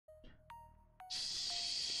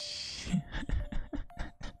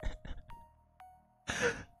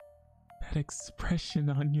That expression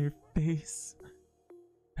on your face.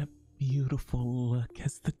 That beautiful look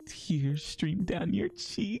as the tears stream down your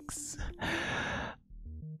cheeks.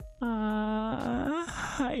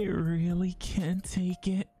 I really can't take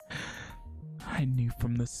it. I knew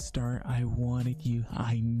from the start I wanted you.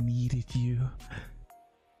 I needed you.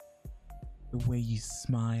 The way you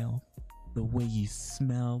smiled, the way you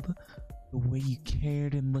smelled, the way you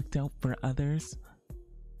cared and looked out for others.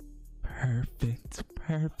 Perfect,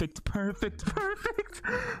 perfect, perfect, perfect.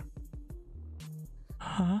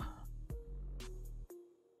 Huh?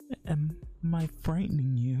 Am I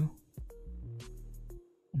frightening you?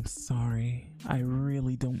 I'm sorry. I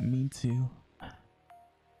really don't mean to.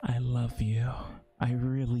 I love you. I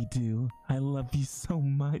really do. I love you so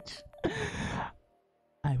much.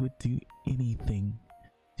 I would do anything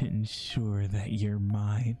to ensure that you're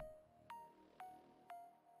mine.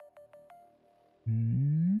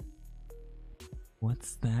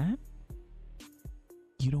 What's that?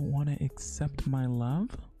 You don't want to accept my love?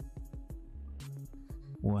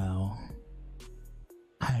 Well,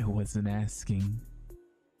 I wasn't asking.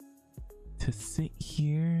 To sit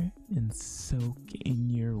here and soak in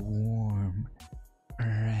your warm,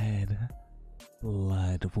 red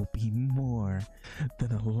blood will be more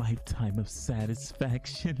than a lifetime of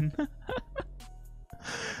satisfaction.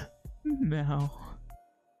 Now,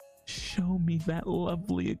 show me that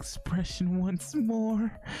lovely expression once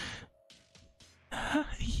more.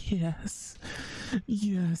 Yes,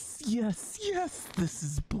 yes, yes, yes, this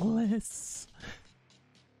is bliss.